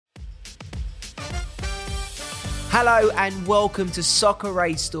Hello and welcome to Soccer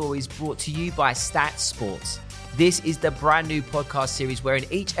Aid Stories, brought to you by Stats Sports. This is the brand new podcast series where in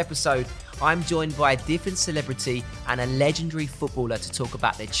each episode I'm joined by a different celebrity and a legendary footballer to talk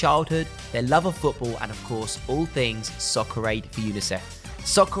about their childhood, their love of football, and of course all things Soccer Aid for UNICEF.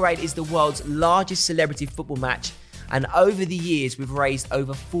 Soccer Aid is the world's largest celebrity football match, and over the years we've raised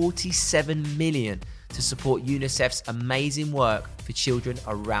over 47 million to support UNICEF's amazing work for children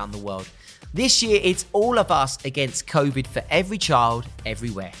around the world. This year, it's all of us against COVID for every child,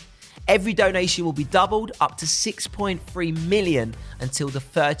 everywhere. Every donation will be doubled up to 6.3 million until the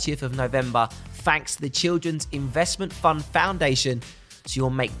 30th of November, thanks to the Children's Investment Fund Foundation, so you'll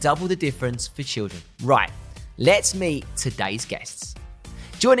make double the difference for children. Right, let's meet today's guests.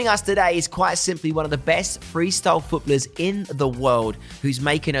 Joining us today is quite simply one of the best freestyle footballers in the world who's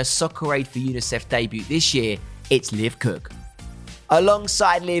making her Soccer Aid for UNICEF debut this year. It's Liv Cook.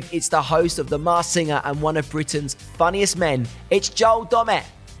 Alongside Liv, it's the host of The Masked Singer and one of Britain's funniest men. It's Joel Dommett.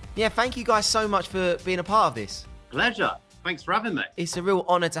 Yeah, thank you guys so much for being a part of this. Pleasure. Thanks for having me. It's a real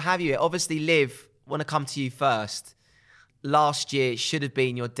honour to have you here. Obviously, Liv, I want to come to you first. Last year should have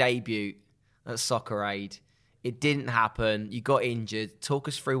been your debut at Soccer Aid. It didn't happen. You got injured. Talk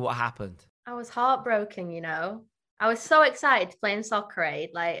us through what happened. I was heartbroken, you know. I was so excited to play in Soccer Aid.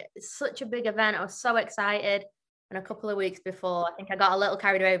 Like, it's such a big event. I was so excited. And a couple of weeks before, I think I got a little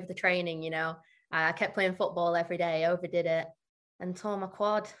carried away with the training, you know. I kept playing football every day, overdid it, and tore my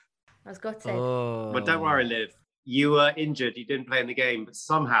quad. I was gutted. Oh. But don't worry, Liv. You were injured. You didn't play in the game, but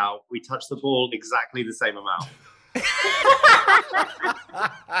somehow we touched the ball exactly the same amount.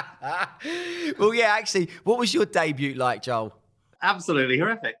 Well, yeah, actually, what was your debut like, Joel? Absolutely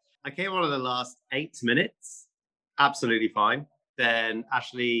horrific. I came on in the last 8 minutes. Absolutely fine. Then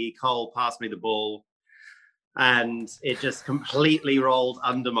Ashley Cole passed me the ball, and it just completely rolled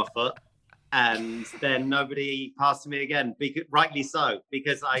under my foot. And then nobody passed to me again, rightly so,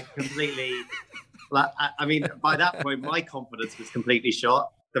 because I completely, I mean, by that point, my confidence was completely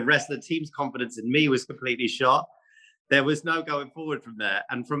shot. The rest of the team's confidence in me was completely shot. There was no going forward from there.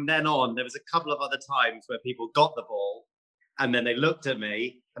 And from then on, there was a couple of other times where people got the ball and then they looked at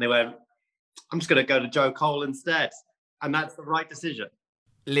me and they went, I'm just going to go to Joe Cole instead. And that's the right decision.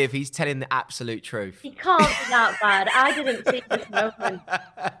 Liv, he's telling the absolute truth. He can't be that bad. I didn't see this moment.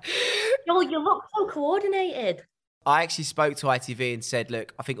 Joel, you look so coordinated. I actually spoke to ITV and said,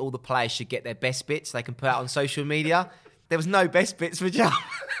 look, I think all the players should get their best bits they can put out on social media. There was no best bits for Joel.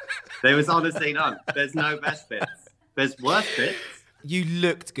 There was honestly none. There's no best bits. There's worse bits. You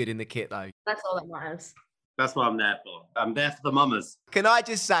looked good in the kit, though. That's all that matters. That's what I'm there for. I'm there for the mamas. Can I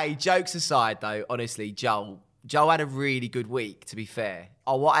just say, jokes aside, though, honestly, Joel had a really good week, to be fair.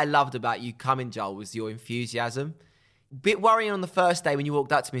 Oh, what I loved about you coming, Joel, was your enthusiasm. Bit worrying on the first day when you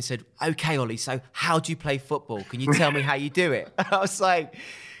walked up to me and said, okay, Ollie, so how do you play football? Can you tell me how you do it? I was like,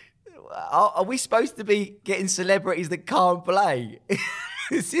 are we supposed to be getting celebrities that can't play?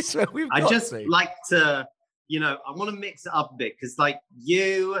 Is this where we've got to? I just like to, I want to mix it up a bit because like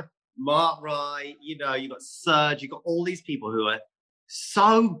you, Mark Wright, you got Serge, you got all these people who are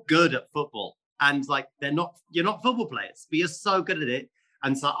so good at football. And like, you're not football players, but you're so good at it.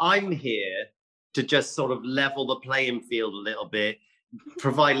 And so I'm here to just sort of level the playing field a little bit,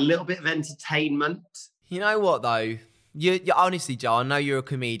 provide a little bit of entertainment. You know what, though? You honestly, Joe, I know you're a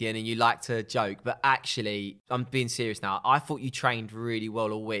comedian and you like to joke, but actually, I'm being serious now. I thought you trained really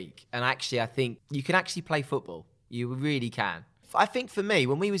well all week. And actually, I think you can actually play football. You really can. I think for me,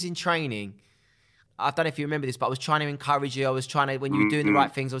 when we was in training, I don't know if you remember this, but I was trying to encourage you. I was trying to, when you were doing the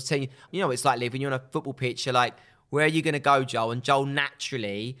right things, I was telling you, it's like, Liv, when you're on a football pitch, you're like, where are you going to go, Joel? And Joel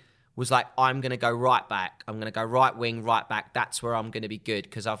naturally was like, I'm going to go right back. I'm going to go right wing, right back. That's where I'm going to be good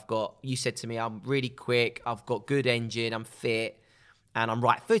because you said to me, I'm really quick. I've got good engine. I'm fit and I'm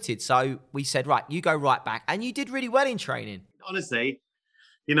right footed. So we said, right, you go right back. And you did really well in training. Honestly,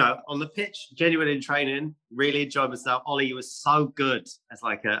 on the pitch, genuine in training, really enjoyed myself. Ollie, you were so good as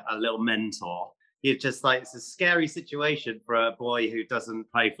like a little mentor. It's just like, it's a scary situation for a boy who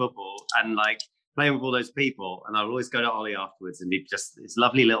doesn't play football and like playing with all those people. And I'll always go to Ollie afterwards and he'd just, his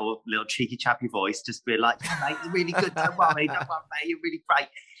lovely little cheeky chappy voice, just be like, yeah, mate, you're really good. Don't worry, mate, you're really great.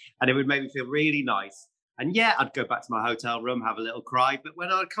 And it would make me feel really nice. And yeah, I'd go back to my hotel room, have a little cry. But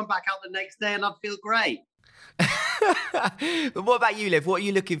when I'd come back out the next day and I'd feel great. But what about you, Liv? What are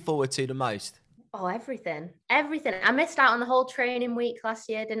you looking forward to the most? Oh, everything. I missed out on the whole training week last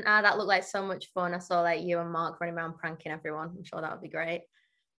year, didn't I? That looked like so much fun. I saw like you and Mark running around pranking everyone. I'm sure that would be great.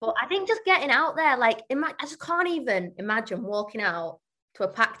 But I think just getting out there, like, I just can't even imagine walking out to a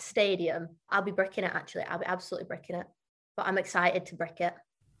packed stadium. I'll be bricking it, actually. I'll be absolutely bricking it. But I'm excited to brick it.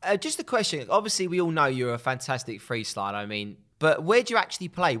 Just a question. Obviously, we all know you're a fantastic freestyler. I mean, but where do you actually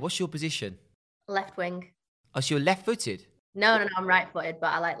play? What's your position? Left wing. Oh, so you're left-footed? No, I'm right-footed, but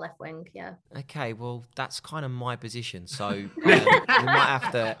I like left wing. Yeah. Okay, well, that's kind of my position. So we might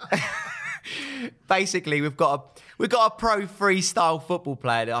have to. Basically, we've got a pro freestyle football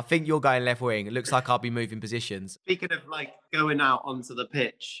player. I think you're going left wing. It looks like I'll be moving positions. Speaking of like going out onto the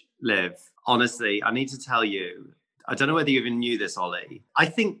pitch, Liv, honestly, I need to tell you, I don't know whether you even knew this, Ollie. I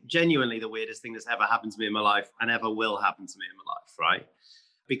think genuinely the weirdest thing that's ever happened to me in my life and ever will happen to me in my life, right?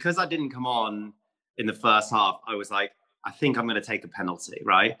 Because I didn't come on in the first half, I was like, I think I'm going to take a penalty,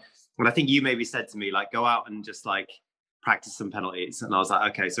 right? And I think you maybe said to me, like, go out and just like practice some penalties. And I was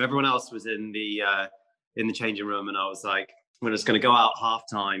like, okay. So everyone else was in the changing room, and I was like, I'm just going to go out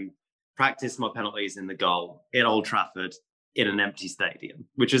halftime, practice my penalties in the goal in Old Trafford in an empty stadium,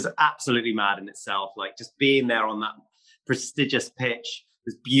 which is absolutely mad in itself. Like just being there on that prestigious pitch,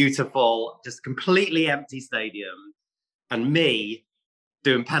 this beautiful, just completely empty stadium, and me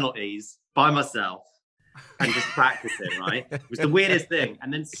doing penalties by myself and just practicing, right? It was the weirdest thing.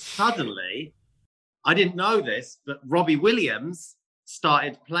 And then suddenly, I didn't know this, but Robbie Williams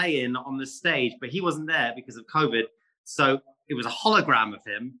started playing on the stage, but he wasn't there because of COVID. So it was a hologram of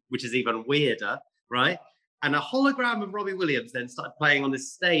him, which is even weirder, right? And a hologram of Robbie Williams then started playing on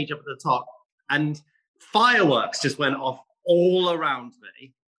this stage up at the top, and fireworks just went off all around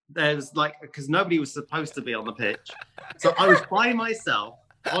me. There's like, because nobody was supposed to be on the pitch. So I was by myself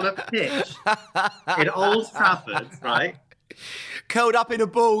on a pitch in Old Trafford, right? Curled up in a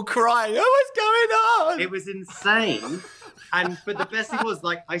ball, crying, oh, what's going on? It was insane. But the best thing was,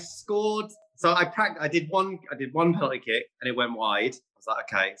 like, I scored. So I did one penalty kick and it went wide. I was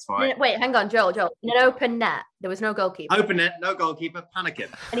like, okay, it's fine. Wait, hang on, Joel. In an open net, there was no goalkeeper. Open net, no goalkeeper, panicking.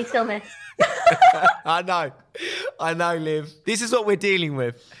 And he still missed. I know, Liv. This is what we're dealing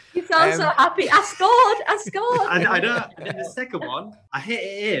with. You sound so happy. I scored. I know. And then the second one, I hit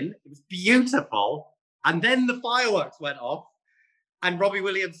it in. It was beautiful. And then the fireworks went off and Robbie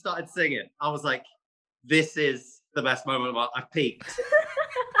Williams started singing. I was like, this is the best moment of my life. I peaked.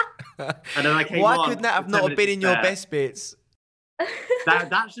 And then I came on. Why couldn't that have not been in your best bits?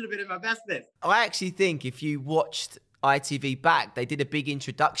 That should have been in my best bits. I actually think if you watched ITV Back, they did a big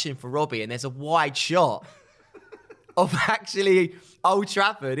introduction for Robbie, and there's a wide shot of actually Old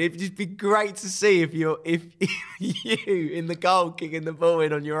Trafford. It'd just be great to see if you in the goal kicking the ball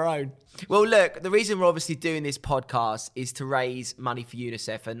in on your own. Well, look, the reason we're obviously doing this podcast is to raise money for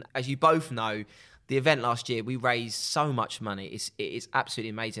UNICEF, and as you both know, the event last year, we raised so much money. It is absolutely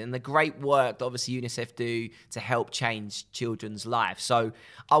amazing. And the great work that obviously UNICEF do to help change children's lives. So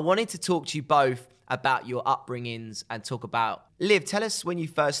I wanted to talk to you both about your upbringings and talk about, Liv, tell us when you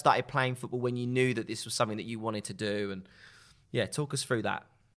first started playing football, when you knew that this was something that you wanted to do. And yeah, talk us through that.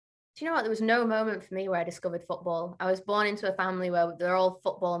 Do you know what? There was no moment for me where I discovered football. I was born into a family where they're all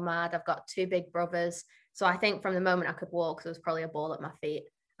football mad. I've got two big brothers. So I think from the moment I could walk, there was probably a ball at my feet.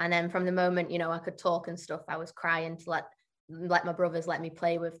 And then from the moment, I could talk and stuff, I was crying to let my brothers let me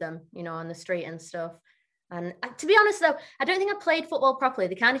play with them, on the street and stuff. And to be honest, though, I don't think I played football properly.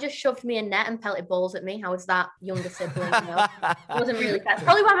 They kind of just shoved me in net and pelted balls at me. I was that younger sibling, It wasn't really fair. It's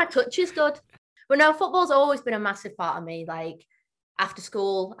probably why my touch is good. But no, football's always been a massive part of me. Like after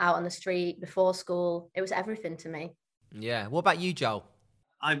school, out on the street, before school, it was everything to me. Yeah. What about you, Joel?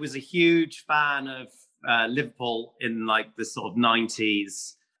 I was a huge fan of Liverpool in like the sort of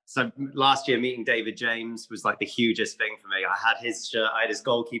 90s. So last year, meeting David James was like the hugest thing for me. I had his shirt, I had his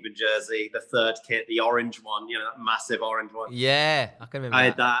goalkeeping jersey, the third kit, the orange one, that massive orange one. Yeah, I can remember. I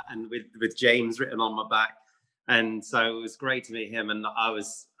had that, and with James written on my back, and so it was great to meet him. And I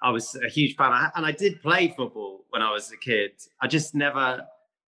was a huge fan, and I did play football when I was a kid. I just never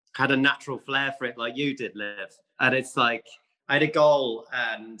had a natural flair for it like you did, Liv. And it's like I had a goal,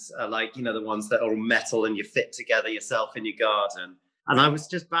 and the ones that are all metal and you fit together yourself in your garden. And I was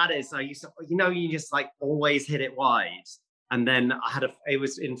just bad at it. So I used to, you just like always hit it wide. And then it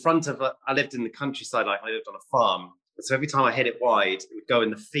was in front of, I lived in the countryside, like I lived on a farm. So every time I hit it wide, it would go in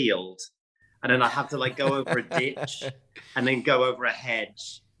the field. And then I have to like go over a ditch and then go over a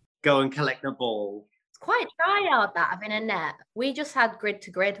hedge, go and collect the ball. It's quite try out that having a net. We just had grid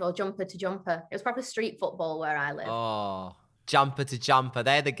to grid or jumper to jumper. It was proper street football where I live. Oh, jumper to jumper.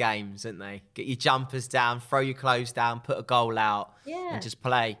 They're the games, aren't they? Get your jumpers down, throw your clothes down, put a goal out, and just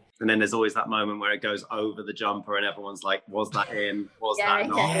play. And then there's always that moment where it goes over the jumper and everyone's like, was that in? Was that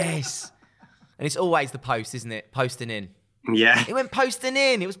not? Yes. And it's always the post, isn't it? Posting in. Yeah. It went posting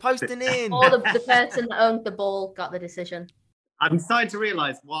in. It was posting in. Or the person that owned the ball got the decision. I'm starting to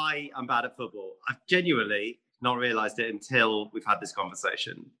realise why I'm bad at football. I've genuinely, not realized it until we've had this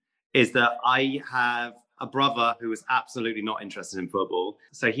conversation, is that I have a brother who was absolutely not interested in football.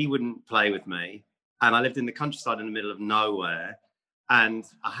 So he wouldn't play with me. And I lived in the countryside in the middle of nowhere, and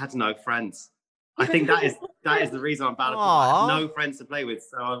I had no friends. I think that is the reason I'm bad at football. I had no friends to play with.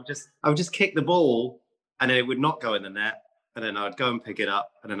 So I would just kick the ball, and then it would not go in the net. And then I'd go and pick it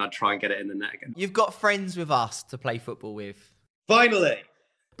up, and then I'd try and get it in the net again. You've got friends with us to play football with. Finally.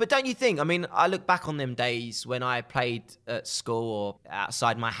 But don't you think, I mean, I look back on them days when I played at school or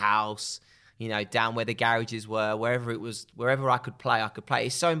outside my house, you know, down where the garages were, wherever I could play.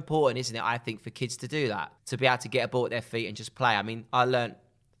 It's so important, isn't it, I think, for kids to do that, to be able to get a ball at their feet and just play. I mean, I learned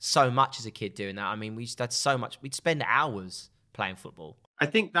so much as a kid doing that. I mean, we'd spend hours playing football. I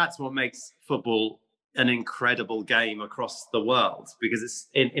think that's what makes football an incredible game across the world, because it's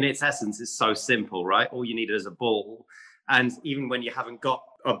in its essence, it's so simple, right? All you need is a ball. And even when you haven't got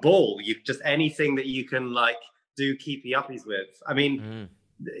a ball, you just anything that you can like do keepy uppies with. I mean,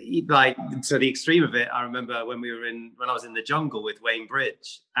 like to the extreme of it, I remember when I was in the jungle with Wayne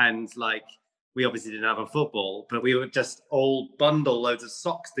Bridge, and like we obviously didn't have a football, but we would just all bundle loads of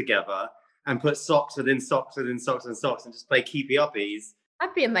socks together and put socks within socks within socks and socks and just play keepy uppies.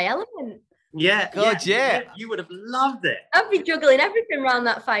 I'd be in my element. Yeah. God, yeah. You would have loved it. I'd be juggling everything around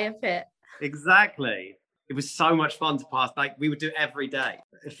that fire pit. Exactly. It was so much fun to pass. Like we would do it every day.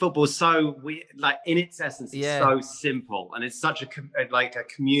 Football's so weird. Like in its essence, it's so simple, and it's such a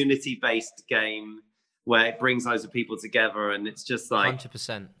community-based game where it brings loads of people together, and it's just like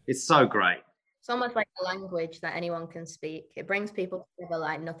 100%. It's so great. It's almost like a language that anyone can speak. It brings people together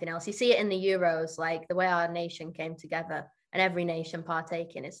like nothing else. You see it in the Euros, like the way our nation came together and every nation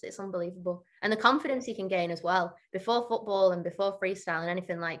partaking. It's unbelievable, and the confidence you can gain as well. Before football and before freestyle and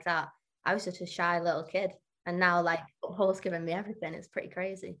anything like that, I was just a shy little kid. And now, like, football's given me everything. It's pretty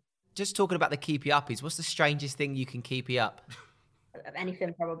crazy. Just talking about the keepy uppies, what's the strangest thing you can keepy up?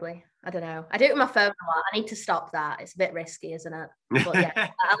 Anything, probably. I don't know. I do it with my phone a lot. I need to stop that. It's a bit risky, isn't it? But yeah,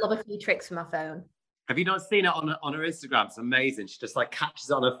 I love a few tricks with my phone. Have you not seen it on her Instagram? It's amazing. She just like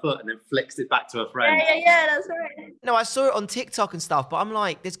catches it on her foot and then flicks it back to her friend. Yeah, that's right. No, I saw it on TikTok and stuff, but I'm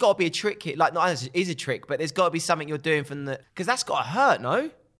like, there's got to be a trick here. Like, no, it is a trick, but there's got to be something you're doing because that's got to hurt,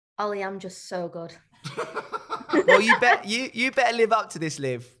 no? Ollie, I'm just so good. Well, you better live up to this,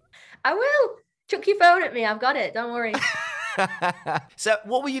 Liv. I will. Chuck your phone at me. I've got it. Don't worry. So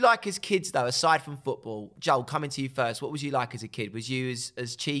what were you like as kids, though, aside from football? Joel, coming to you first, what was you like as a kid? Was you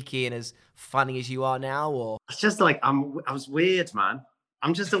as cheeky and as funny as you are now, or? It's just like, I was weird, man.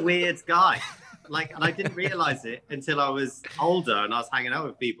 I'm just a weird guy. Like, and I didn't realize it until I was older and I was hanging out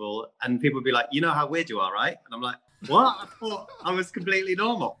with people, and people would be like, you know how weird you are, right? And I'm like, what? I thought I was completely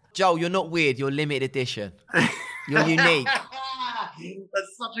normal. Joel, you're not weird. You're limited edition. You're unique.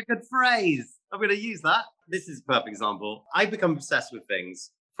 That's such a good phrase. I'm going to use that. This is a perfect example. I become obsessed with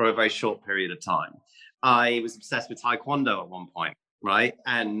things for a very short period of time. I was obsessed with Taekwondo at one point, right?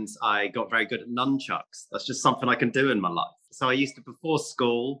 And I got very good at nunchucks. That's just something I can do in my life. So I used to, before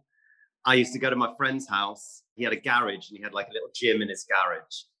school, I used to go to my friend's house. He had a garage and he had like a little gym in his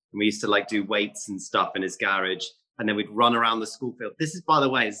garage. And we used to like do weights and stuff in his garage. And then we'd run around the school field. This is, by the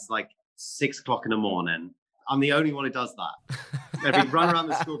way, it's like 6 o'clock in the morning. I'm the only one who does that. And we'd run around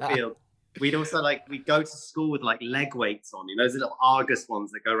the school field. We'd also we'd go to school with like leg weights on, you know, those little Argus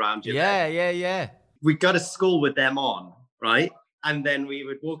ones that go around your leg. Yeah. We'd go to school with them on, right? And then we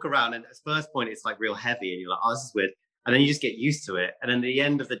would walk around, and at first point, it's like real heavy. And you're like, oh, this is weird. And then you just get used to it. And then at the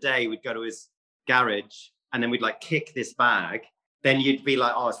end of the day, we'd go to his garage, and then we'd like kick this bag. Then you'd be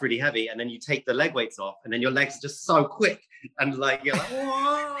like, oh, it's really heavy. And then you take the leg weights off, and then your legs are just so quick. And like, you're like,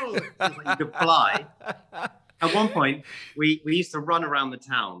 whoa, it's like you could fly. At one point, we used to run around the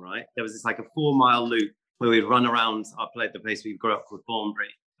town, right? There was this like a 4-mile loop where we'd run around the place we grew up called Thornbury.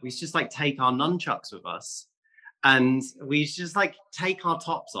 We used to just like take our nunchucks with us, and we used to just like take our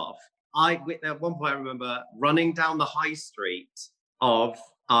tops off. At one point, I remember running down the high street of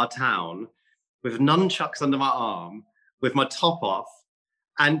our town with nunchucks under my arm, with my top off.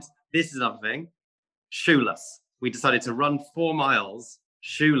 And this is another thing, shoeless. We decided to run 4 miles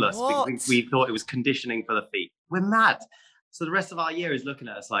shoeless because we thought it was conditioning for the feet. We're mad. So the rest of our year is looking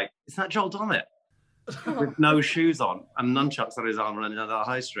at us like, is that Joel Dommett? With no shoes on and nunchucks on his arm running down the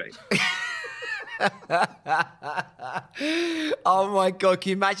high street. Oh my God,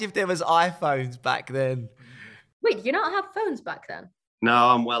 can you imagine if there was iPhones back then? Wait, did you not have phones back then? No,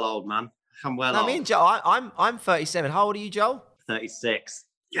 I'm well old, man. I'm well old. I mean, Joel, I'm 37. How old are you, Joel? 36.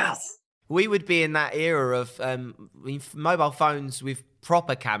 Yes. We would be in that era of mobile phones with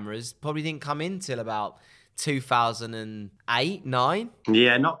proper cameras probably didn't come in till about 2008, 9.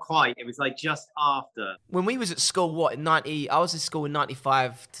 Yeah, not quite. It was like just after. When we was at school, in 90, I was at school in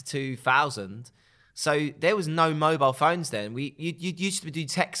 95 to 2000. So there was no mobile phones then. You used to do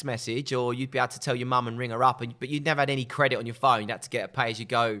text message, or you'd be able to tell your mum and ring her up, but you'd never had any credit on your phone. You had to get a pay as you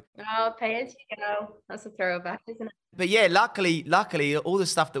go. Oh, pay as you go. That's a throwback, isn't it? But yeah, luckily, all the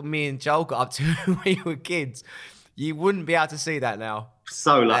stuff that me and Joel got up to when we were kids, you wouldn't be able to see that now.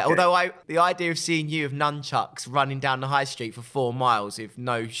 So lucky. Although the idea of seeing you with nunchucks running down the high street for 4 miles with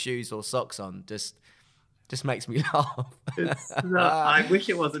no shoes or socks on just makes me laugh. I wish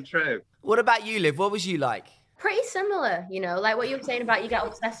it wasn't true. What about you, Liv? What was you like? Pretty similar, like what you were saying about you get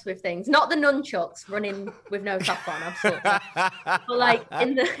obsessed with things. Not the nunchucks running with no top on, absolutely. But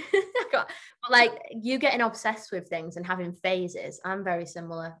like you getting obsessed with things and having phases. I'm very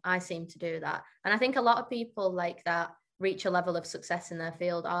similar. I seem to do that. And I think a lot of people like that reach a level of success in their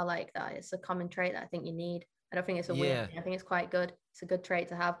field are like that. It's a common trait that I think you need. I don't think it's a weird thing. I think it's quite good. It's a good trait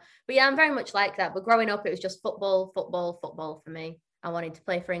to have. But yeah, I'm very much like that. But growing up, it was just football for me. I wanted to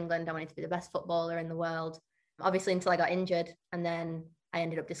play for England. I wanted to be the best footballer in the world. Obviously, until I got injured. And then I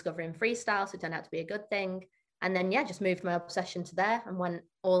ended up discovering freestyle. So it turned out to be a good thing. And then, just moved my obsession to there and went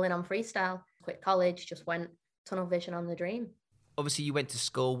all in on freestyle. Quit college, just went tunnel vision on the dream. Obviously, you went to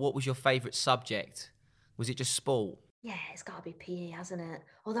school. What was your favourite subject? Was it just sport? Yeah, it's got to be PE, hasn't it?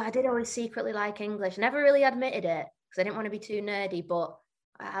 Although I did always secretly like English. Never really admitted it because I didn't want to be too nerdy, but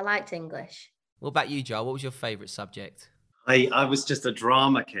I liked English. What about you, Joel? What was your favourite subject? I was just a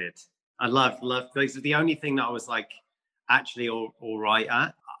drama kid. I loved those. The only thing that I was like actually all right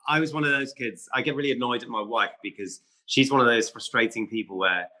at. I was one of those kids. I get really annoyed at my wife because she's one of those frustrating people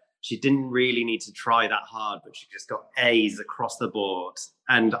where she didn't really need to try that hard, but she just got A's across the board.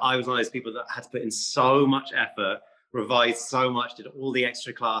 And I was one of those people that had to put in so much effort, revised so much, did all the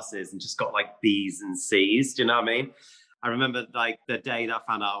extra classes and just got like B's and C's. Do you know what I mean? I remember like the day that I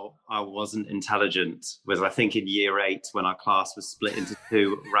found out I wasn't intelligent was I think in year 8 when our class was split into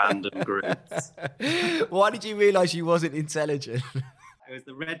 2 random groups. Why did you realise you wasn't intelligent? It was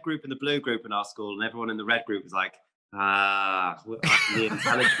the red group and the blue group in our school, and everyone in the red group was like, I'm the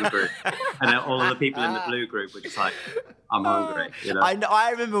intelligent group. And then all of the people in the blue group were just like, I'm hungry.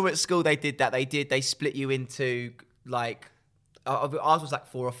 I remember at school they did that. They split you into like, ours was like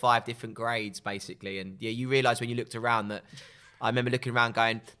 4 or 5 different grades basically. And yeah, you realise when you looked around that, I remember looking around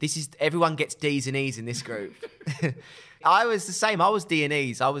going, everyone gets D's and E's in this group. I was the same. I was D and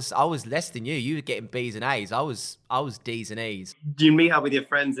E's. I was less than you. You were getting B's and A's. I was D's and E's. Do you meet up with your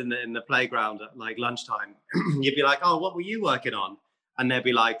friends in the playground at like lunchtime? You'd be like, "Oh, what were you working on?" And they'd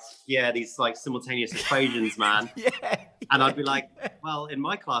be like, "Yeah, these like simultaneous equations, man." Yeah. And I'd be like, "Well, in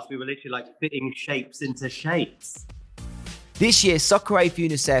my class, we were literally like fitting shapes into shapes." This year, Soccer Aid for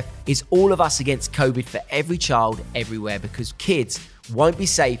UNICEF is all of us against COVID for every child, everywhere, because kids won't be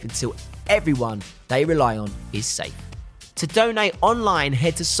safe until everyone they rely on is safe. To donate online,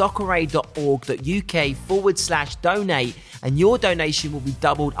 head to socceraid.org.uk/donate, and your donation will be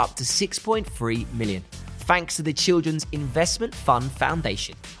doubled up to 6.3 million. Thanks to the Children's Investment Fund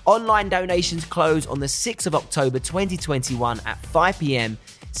Foundation. Online donations close on the 6th of October 2021 at 5 p.m.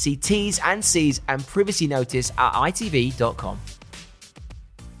 See T's and C's and privacy notice at itv.com.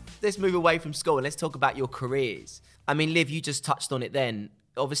 Let's move away from school and let's talk about your careers. I mean, Liv, you just touched on it then.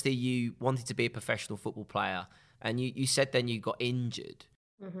 Obviously, you wanted to be a professional football player and you said then you got injured.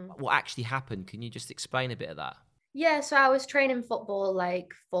 Mm-hmm. What actually happened? Can you just explain a bit of that? Yeah, so I was training football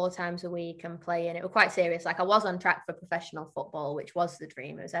like 4 times a week and playing. It was quite serious. Like I was on track for professional football, which was the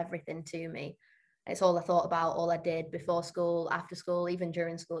dream. It was everything to me. It's all I thought about, all I did before school, after school, even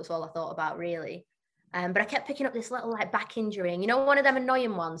during school. It's all I thought about, really. But I kept picking up this little like back injury. And, one of them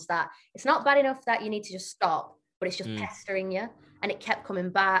annoying ones that it's not bad enough that you need to just stop, but it's just pestering you. And it kept coming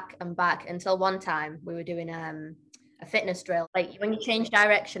back and back until one time we were doing a fitness drill. Like when you change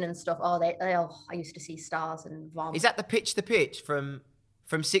direction and stuff, I used to see stars and vomit. Is that the pitch from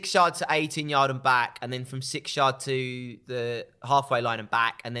 6 yard to 18 yard and back, and then from 6 yard to the halfway line and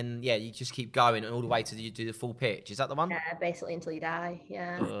back, and then you just keep going and all the way to you do the full pitch? Is that the one? Yeah, basically until you die.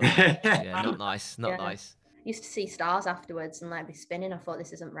 Yeah. Yeah, not nice. Nice. Used to see stars afterwards and like be spinning. I thought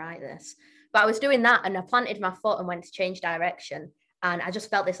this isn't right. But I was doing that and I planted my foot and went to change direction, and I just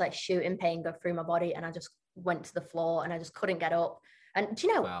felt this like shooting pain go through my body, and I just went to the floor and I just couldn't get up. And do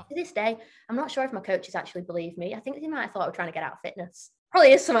you know, to this day, I'm not sure if my coaches actually believe me. I think they might have thought I was trying to get out of fitness.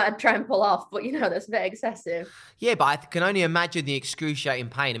 Probably is something I'd try and pull off, but that's a bit excessive. Yeah, but I can only imagine the excruciating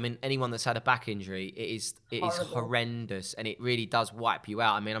pain. I mean, anyone that's had a back injury, it is horrendous, and it really does wipe you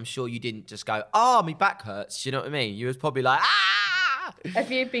out. I mean, I'm sure you didn't just go, "Oh, my back hurts." Do you know what I mean? You was probably like, "Ah!" A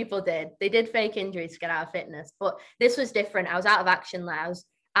few people did. They did fake injuries to get out of fitness, but this was different. I was out of action. Like I was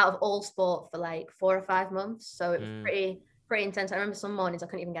out of all sport for like 4 or 5 months. So it was pretty intense. I remember some mornings I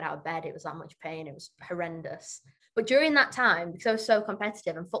couldn't even get out of bed. It was that much pain. It was horrendous. But during that time, because I was so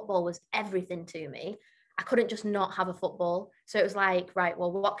competitive and football was everything to me, I couldn't just not have a football. So it was like, right,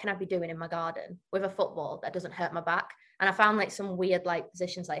 well, what can I be doing in my garden with a football that doesn't hurt my back? And I found like some weird like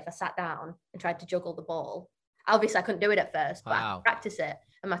positions, like if I sat down and tried to juggle the ball, obviously I couldn't do it at first, but I could practice it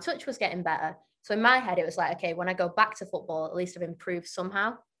and my touch was getting better. So in my head, it was like, okay, when I go back to football, at least I've improved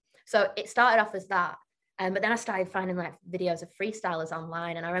somehow. So it started off as that. But then I started finding like videos of freestylers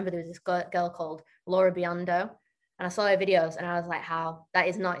online. And I remember there was this girl called Laura Biondo. And I saw her videos and I was like, how?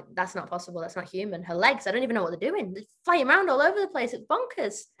 That's not possible. That's not human. Her legs, I don't even know what they're doing. They're flying around all over the place. It's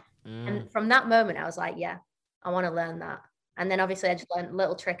bonkers. And from that moment, I was like, yeah, I want to learn that. And then obviously I just learned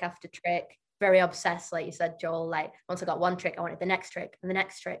little trick after trick, very obsessed, like you said, Joel. Like once I got one trick, I wanted the next trick and the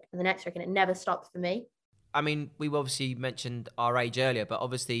next trick and the next trick. And it never stopped for me. I mean, we obviously mentioned our age earlier, but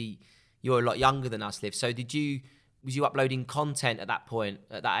obviously you're a lot younger than us, Liv. So was you uploading content at that point,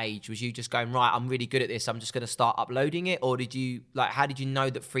 at that age? Was you just going, right, I'm really good at this, I'm just going to start uploading it? Or how did you know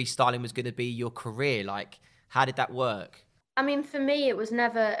that freestyling was going to be your career? Like, how did that work? I mean, for me, it was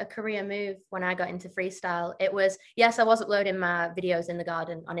never a career move when I got into freestyle. It was, yes, I was uploading my videos in the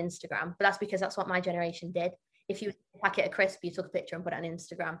garden on Instagram, but that's because that's what my generation did. If you had a packet of crisp, you took a picture and put it on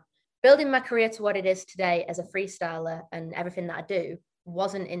Instagram. Building my career to what it is today as a freestyler and everything that I do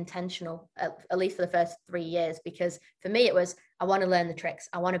wasn't intentional, at least for the first 3 years, because for me it was, I want to learn the tricks,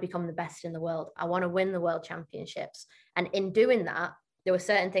 I want to become the best in the world, I want to win the world championships. And in doing that, there were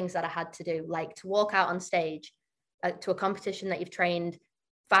certain things that I had to do, like to walk out on stage to a competition that you've trained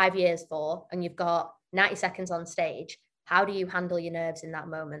 5 years for and you've got 90 seconds on stage. How do you handle your nerves in that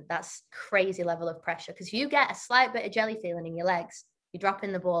moment? That's crazy level of pressure, because if you get a slight bit of jelly feeling in your legs, you drop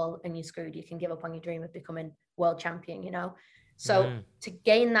in the ball and you're screwed. You can give up on your dream of becoming world champion, you know? So to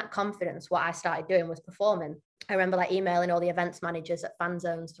gain that confidence, what I started doing was performing. I remember like emailing all the events managers at fan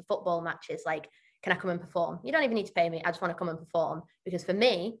zones for football matches, like, can I come and perform? You don't even need to pay me. I just want to come and perform. Because for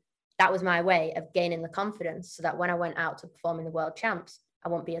me, that was my way of gaining the confidence so that when I went out to perform in the world champs, I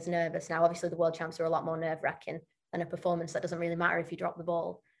won't be as nervous. Now, obviously the world champs are a lot more nerve wracking than a performance that doesn't really matter if you drop the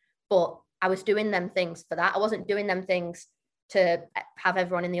ball. But I was doing them things for that. I wasn't doing them things to have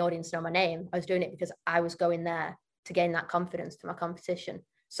everyone in the audience know my name. I was doing it because I was going there to gain that confidence for my competition.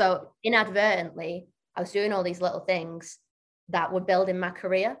 So inadvertently, I was doing all these little things that were building my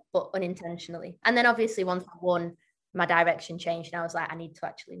career, but unintentionally. And then obviously once I won, my direction changed and I was like, I need to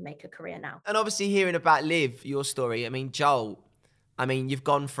actually make a career now. And obviously hearing about Liv, your story, I mean, Joel, you've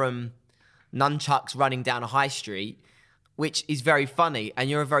gone from nunchucks running down a high street, which is very funny,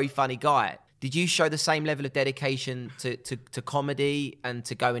 and you're a very funny guy. Did you show the same level of dedication to comedy and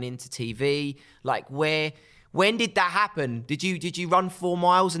to going into TV? Like when did that happen? Did you run 4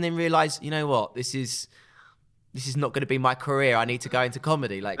 miles and then realize, you know what, this is not going to be my career, I need to go into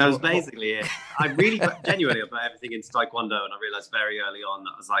comedy? Like, that was basically it. I really genuinely put everything into Taekwondo, and I realized very early on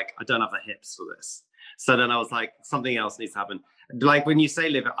that I was like, I don't have the hips for this. So then I was like, something else needs to happen. Like when you say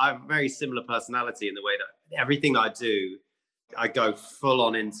Liv, I have a very similar personality in the way that everything that I do, I go full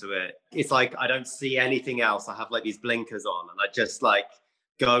on into it. It's like I don't see anything else. I have like these blinkers on and I just like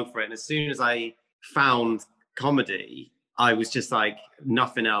go for it. And as soon as I found comedy, I was just like,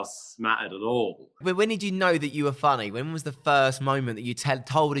 nothing else mattered at all. But when did you know that you were funny? When was the first moment that you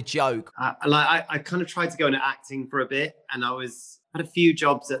told a joke? I kind of tried to go into acting for a bit, and I had a few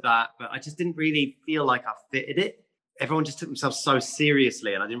jobs at that, but I just didn't really feel like I fitted it. Everyone just took themselves so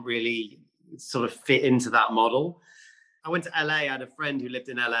seriously, and I didn't really sort of fit into that model. I went to LA. I had a friend who lived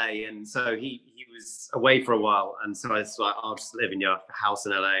in LA, and so he was away for a while, and so I was like, I'll just live in your house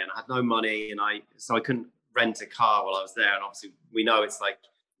in LA, and I had no money, and so I couldn't rent a car while I was there. And obviously we know it's like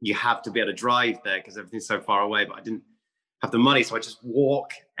you have to be able to drive there because everything's so far away, but I didn't have the money, so I just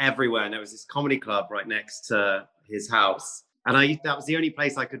walk everywhere. And there was this comedy club right next to his house, and that was the only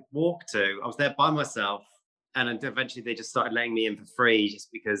place I could walk to. I was there by myself, and eventually they just started letting me in for free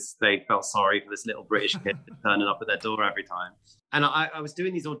just because they felt sorry for this little British kid turning up at their door every time. And I was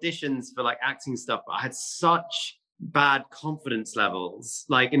doing these auditions for like acting stuff, but I had such bad confidence levels,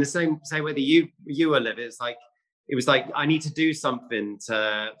 like in the same way that you were, Liv. It was like I need to do something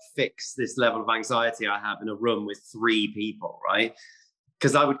to fix this level of anxiety I have in a room with 3 people, right?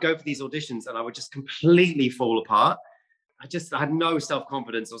 Because I would go for these auditions and I would just completely fall apart. I had no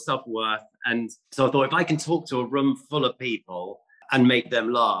self-confidence or self-worth, and so I thought, if I can talk to a room full of people and make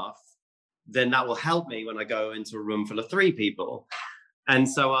them laugh, then that will help me when I go into a room full of 3 people. And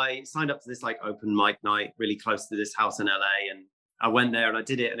so I signed up to this like open mic night really close to this house in LA, I went there and I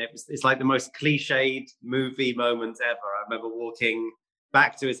did it, and it's like the most cliched movie moment ever. I remember walking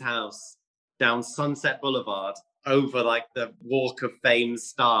back to his house down Sunset Boulevard over like the Walk of Fame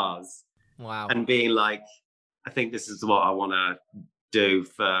stars. Wow. And being like, I think this is what I want to do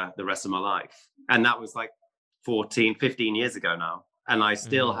for the rest of my life. And that was like 15 years ago now. And I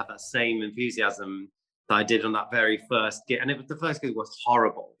still have that same enthusiasm that I did on that very first gig. And the first gig was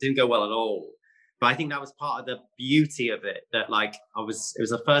horrible. It didn't go well at all. But I think that was part of the beauty of it, that like it was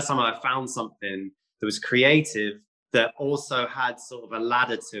the first time I found something that was creative, that also had sort of a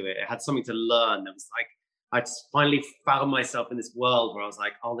ladder to it. It had something to learn. It was like, I finally found myself in this world where I was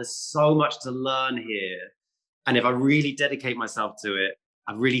like, oh, there's so much to learn here. And if I really dedicate myself to it,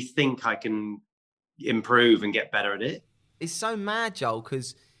 I really think I can improve and get better at it. It's so mad, Joel,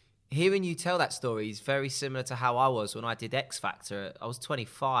 because hearing you tell that story is very similar to how I was when I did X Factor. I was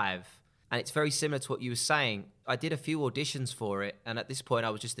 25. And it's very similar to what you were saying. I did a few auditions for it. And at this point, I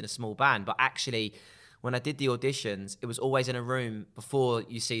was just in a small band. But actually, when I did the auditions, it was always in a room before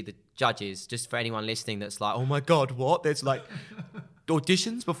you see the judges. Just for anyone listening that's like, oh my God, what? There's like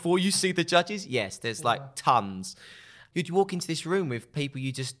auditions before you see the judges? Yes, there's like tons. You'd walk into this room with people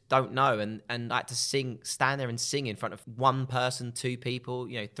you just don't know, and I had to stand there and sing in front of one person, two people,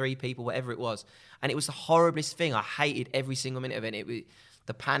 3 people, whatever it was. And it was the horriblest thing. I hated every single minute of it. It was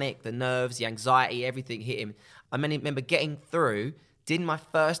the panic, the nerves, the anxiety, everything hit him. I remember getting through, did my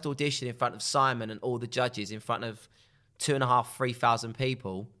first audition in front of Simon and all the judges in front of 2,500, 3,000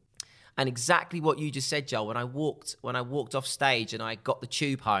 people. And exactly what you just said, Joel, when I walked off stage and I got the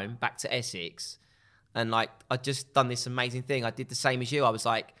tube home back to Essex, and like I'd just done this amazing thing. I did the same as you. I was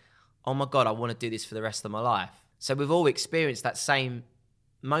like, oh my God, I want to do this for the rest of my life. So we've all experienced that same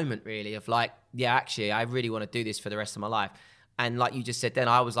moment really of like, yeah, actually, I really want to do this for the rest of my life. And like you just said then,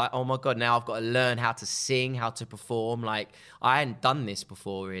 I was like, oh my God, now I've got to learn how to sing, how to perform. Like I hadn't done this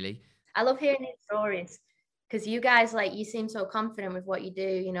before really. I love hearing these stories because you guys, like, you seem so confident with what you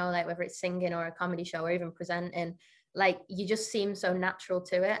do, like whether it's singing or a comedy show or even presenting, like you just seem so natural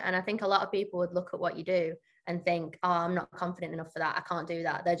to it. And I think a lot of people would look at what you do and think, oh, I'm not confident enough for that. I can't do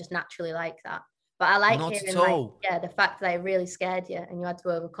that. They're just naturally like that. But I like not hearing the fact that it really scared you and you had to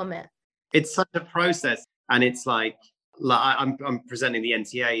overcome it. It's such a process. And it's like I'm presenting the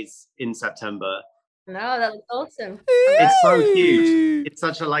NTAs in September. No, that was awesome. It's so huge. It's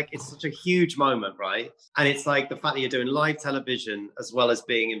such a huge moment, right? And it's like the fact that you're doing live television as well as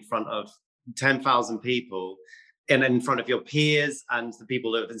being in front of 10,000 people and in front of your peers and the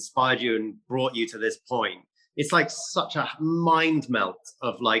people that have inspired you and brought you to this point. It's like such a mind melt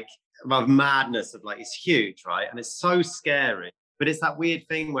of madness of like, it's huge, right? And it's so scary. But it's that weird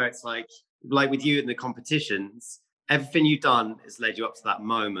thing where it's like with you in the competitions, everything you've done has led you up to that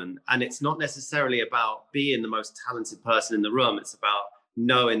moment. And it's not necessarily about being the most talented person in the room. It's about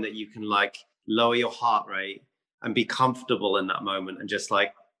knowing that you can like lower your heart rate and be comfortable in that moment and just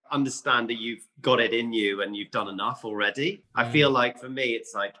like understand that you've got it in you and you've done enough already. I feel like for me,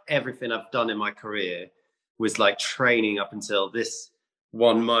 it's like everything I've done in my career was like training up until this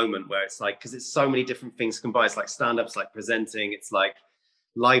one moment where it's like, because it's so many different things combined. It's like stand-ups, like presenting, it's like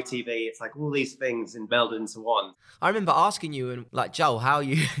live TV, it's like all these things melded into one. I remember asking you and like, Joel, how are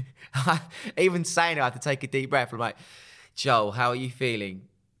you? Even saying it, I had to take a deep breath. I'm like, Joel, how are you feeling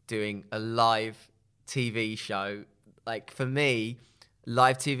doing a live TV show? Like for me,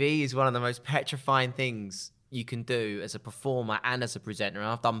 live TV is one of the most petrifying things you can do as a performer and as a presenter. And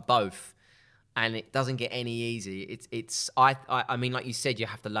I've done both. And it doesn't get any easy. I mean, like you said, you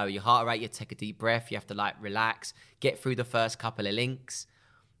have to lower your heart rate, you have to take a deep breath, you have to like relax, get through the first couple of links,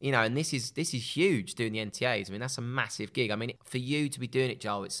 and this is huge doing the NTAs. I mean, that's a massive gig. I mean, for you to be doing it,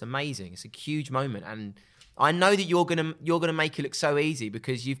 Joel, it's amazing. It's a huge moment. And I know that you're gonna make it look so easy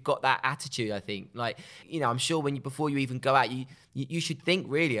because you've got that attitude, I think. Like, I'm sure before you even go out, you should think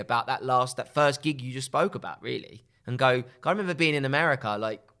really about that first gig you just spoke about, really. And go, I remember being in America,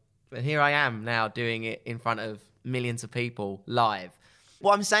 like, but here I am now doing it in front of millions of people live.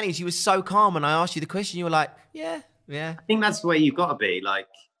 What I'm saying is you were so calm when I asked you the question, you were like, yeah. I think that's the way you've got to be, like,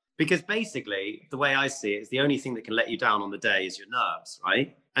 because basically the way I see it is the only thing that can let you down on the day is your nerves,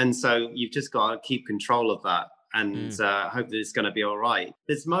 right? And so you've just got to keep control of that and hope that it's going to be all right.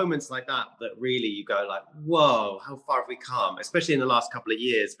 There's moments like that really you go like, whoa, how far have we come? Especially in the last couple of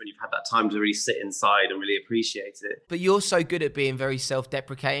years when you've had that time to really sit inside and really appreciate it. But you're so good at being very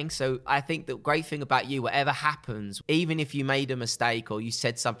self-deprecating. So I think the great thing about you, whatever happens, even if you made a mistake or you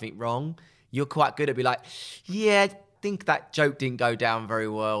said something wrong, you're quite good at being like, yeah, I think that joke didn't go down very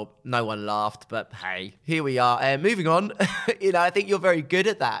well. No one laughed, but hey, here we are. Moving on. I think you're very good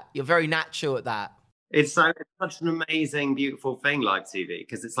at that. You're very natural at that. It's such an amazing, beautiful thing, live TV,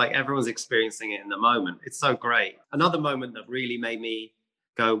 because it's like everyone's experiencing it in the moment. It's so great. Another moment that really made me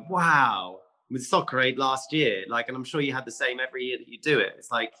go, wow, with Soccer Aid last year, like, and I'm sure you had the same every year that you do it. It's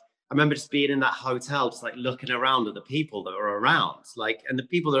like, I remember just being in that hotel, just like looking around at the people that were around, like, and the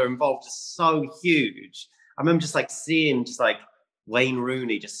people that are involved are so huge. I remember just like seeing just like Wayne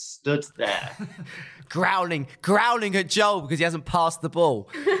Rooney just stood there. growling at Joel because he hasn't passed the ball.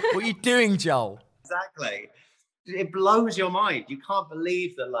 What are you doing, Joel? Exactly. It blows your mind. You can't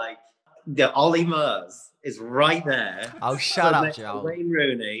believe that, like, Ollie Murs is right there. Oh, shut up, Joel. Wayne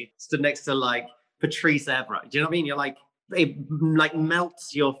Rooney stood next to, like, Patrice Evra. Do you know what I mean? You're like, it, like,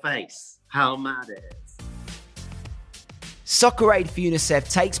 melts your face how mad it is. Soccer Aid for UNICEF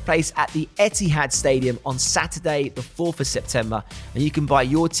takes place at the Etihad Stadium on Saturday, the 4th of September, and you can buy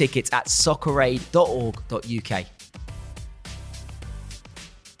your tickets at socceraid.org.uk.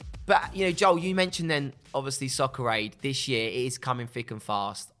 But, you know, Joel, you mentioned then, obviously, Soccer Aid this year is coming thick and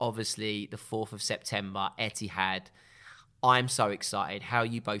fast. Obviously, the 4th of September, Etihad. I'm so excited. How are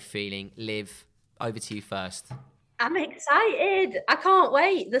you both feeling? Liv, over to you first. I'm excited. I can't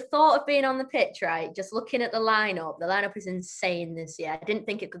wait. The thought of being on the pitch, right? Just looking at the lineup is insane this year. I didn't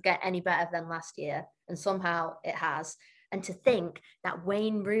think it could get any better than last year, and somehow it has. And to think that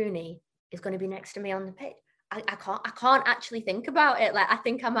Wayne Rooney is going to be next to me on the pitch, I can't actually think about it. Like, I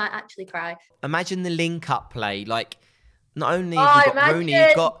think I might actually cry. Imagine the link-up play. Like, not only have you got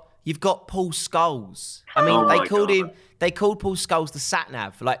Rooney, you've got Paul Scholes. I mean, they called Paul Scholes the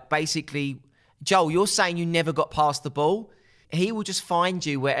sat-nav. Like, basically, Joel, you're saying you never got past the ball. He will just find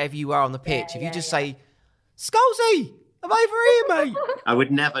you wherever you are on the pitch. If you just say, Scholesy, I'm over here, mate. I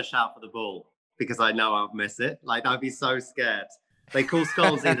would never shout for the ball because I know I'll miss it. Like, I'd be so scared. They call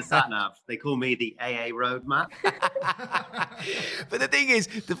Scholesy the sat-nav. They call me the AA roadmap. But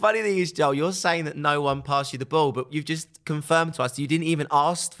the funny thing is, Joel, you're saying that no one passed you the ball, but you've just confirmed to us you didn't even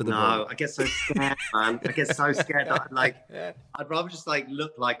ask for the ball. No, I get so scared, man. I get so scared that I'd rather just like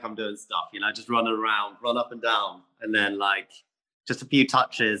look like I'm doing stuff, you know, just run around, run up and down, and then like just a few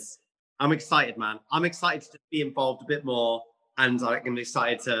touches. I'm excited, man. I'm excited to be involved a bit more, and I'm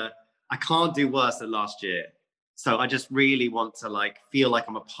excited I can't do worse than last year. So I just really want to like feel like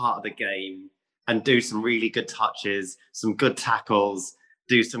I'm a part of the game and do some really good touches, some good tackles,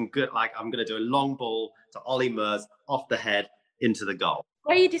 do some good, like I'm going to do a long ball to Ollie Murs off the head into the goal. The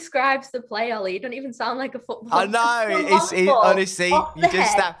way he describes the play, Ollie, you don't even sound like a footballer. I know, it's honestly, you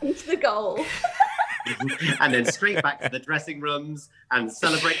just into the goal. And then straight back to the dressing rooms and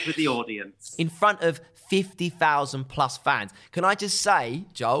celebrate with the audience. In front of 50,000 plus fans. Can I just say,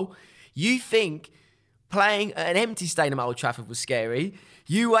 Joel, you think playing at an empty stadium at Old Trafford was scary.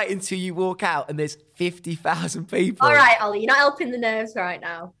 You wait until you walk out and there's 50,000 people. All right, Ollie, you're not helping the nerves right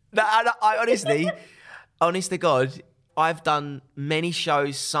now. No, I honestly, honest to God, I've done many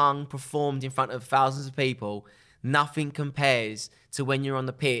shows, sung, performed in front of thousands of people. Nothing compares to when you're on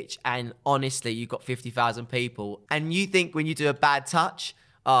the pitch and honestly, you've got 50,000 people. And you think when you do a bad touch,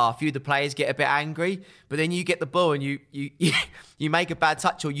 a few of the players get a bit angry, but then you get the ball and you make a bad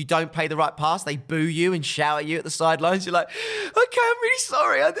touch or you don't play the right pass, they boo you and shout at you at the sidelines. You're like, okay, I'm really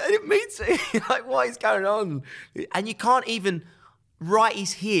sorry, I didn't mean to. Like, what is going on? And you can't even, right,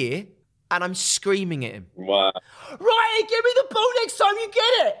 he's here, and I'm screaming at him. Wow. Right, give me the ball next time you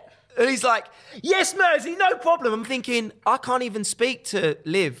get it. And he's like, yes, Mersey, no problem. I'm thinking, I can't even speak to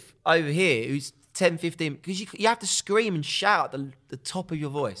Liv over here, who's 10, 15, because you have to scream and shout at the top of your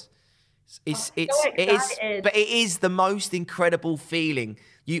voice. It is, but it is the most incredible feeling.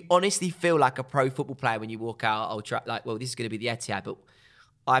 You honestly feel like a pro football player when you walk out at Old Trafford. Like, well, this is going to be the Etihad, but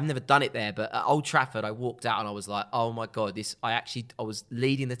I've never done it there. But at Old Trafford, I walked out and I was like, oh my God, I was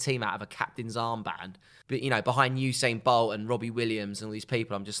leading the team out of a captain's armband. But, you know, behind Usain Bolt and Robbie Williams and all these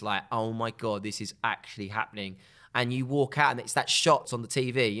people, I'm just like, oh my God, this is actually happening. And you walk out and it's that shots on the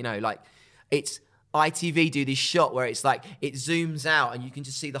TV, you know, like, it's ITV do this shot where it's like it zooms out and you can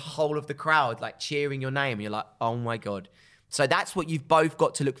just see the whole of the crowd like cheering your name. And you're like, oh my God. So that's what you've both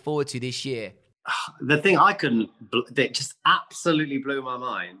got to look forward to this year. The thing that just absolutely blew my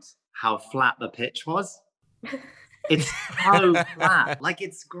mind, how flat the pitch was. It's so flat. Like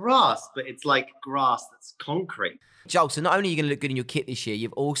it's grass, but it's like grass that's concrete. Joel, so not only are you going to look good in your kit this year,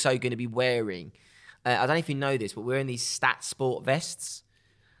 you're also going to be wearing, I don't know if you know this, but we're wearing these Stat Sport vests.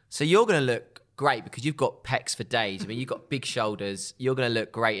 So you're going to look great because you've got pecs for days. I mean, you've got big shoulders. You're going to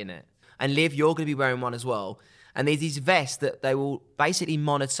look great in it. And Liv, you're going to be wearing one as well. And there's these vests that they will basically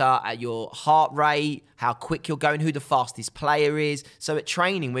monitor at your heart rate, how quick you're going, who the fastest player is. So at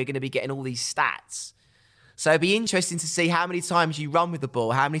training, we're going to be getting all these stats. So it'd be interesting to see how many times you run with the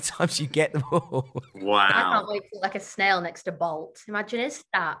ball, how many times you get the ball. Wow. I can't wait to look like a snail next to Bolt. Imagine his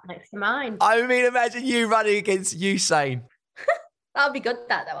stat next to mine. I mean, imagine you running against Usain. That would be good,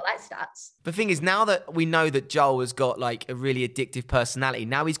 that, though. I like stats. The thing is, now that we know that Joel has got like a really addictive personality,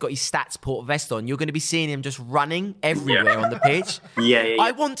 now he's got his stats port vest on, you're going to be seeing him just running everywhere on the pitch. Yeah.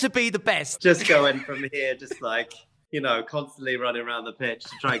 I want to be the best. Just going from here, just like, constantly running around the pitch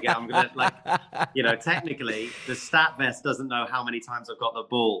to try and get, I'm going to technically the stat vest doesn't know how many times I've got the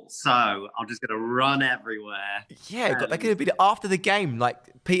ball. So I'm just going to run everywhere. Yeah, they're going to be after the game, like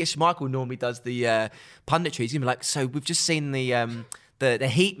Peter Schmeichel normally does the punditry. He's going to be like, so we've just seen the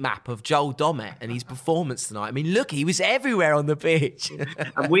heat map of Joel Dommett and his performance tonight. I mean, look, he was everywhere on the pitch.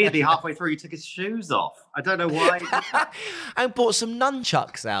 And weirdly, halfway through, he took his shoes off. I don't know why. And brought some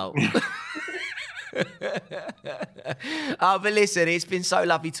nunchucks out. But listen, it's been so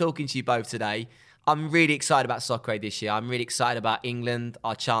lovely talking to you both today. I'm really excited about Soccer Aid this year. I'm really excited about England,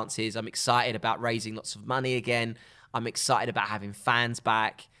 our chances. I'm excited about raising lots of money again. I'm excited about having fans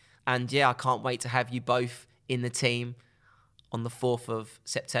back. And yeah, I can't wait to have you both in the team on the 4th of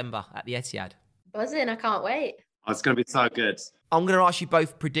September at the Etihad. Buzzing, I can't wait. Oh, it's going to be so good. I'm going to ask you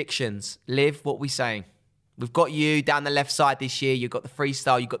both predictions. Liv, what are we saying? We've got you down the left side this year. You've got the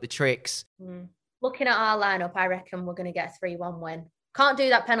freestyle, you've got the tricks. Looking at our lineup, I reckon we're going to get a 3-1 win. Can't do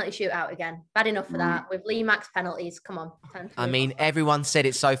that penalty shootout again. Bad enough for that. With Lee Mack's penalties, come on. I mean, everyone said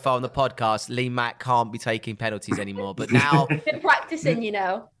it so far on the podcast. Lee Mack can't be taking penalties anymore. But now... been practicing,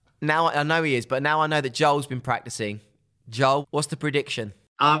 Now I know he is, but now I know that Joel's been practicing. Joel, what's the prediction?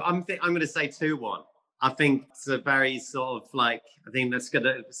 I'm going to say 2-1. I think it's a very sort of I think it's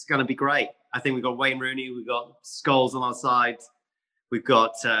going to be great. I think we've got Wayne Rooney, we've got Scholes on our side. We've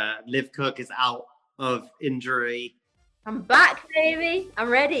got Liv Cook is out of injury. I'm back, baby. I'm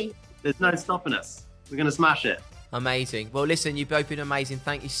ready. There's no stopping us. We're going to smash it. Amazing. Well, listen, you've both been amazing.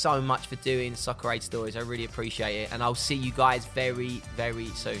 Thank you so much for doing Soccer Aid Stories. I really appreciate it. And I'll see you guys very, very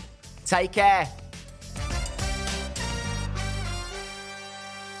soon. Take care.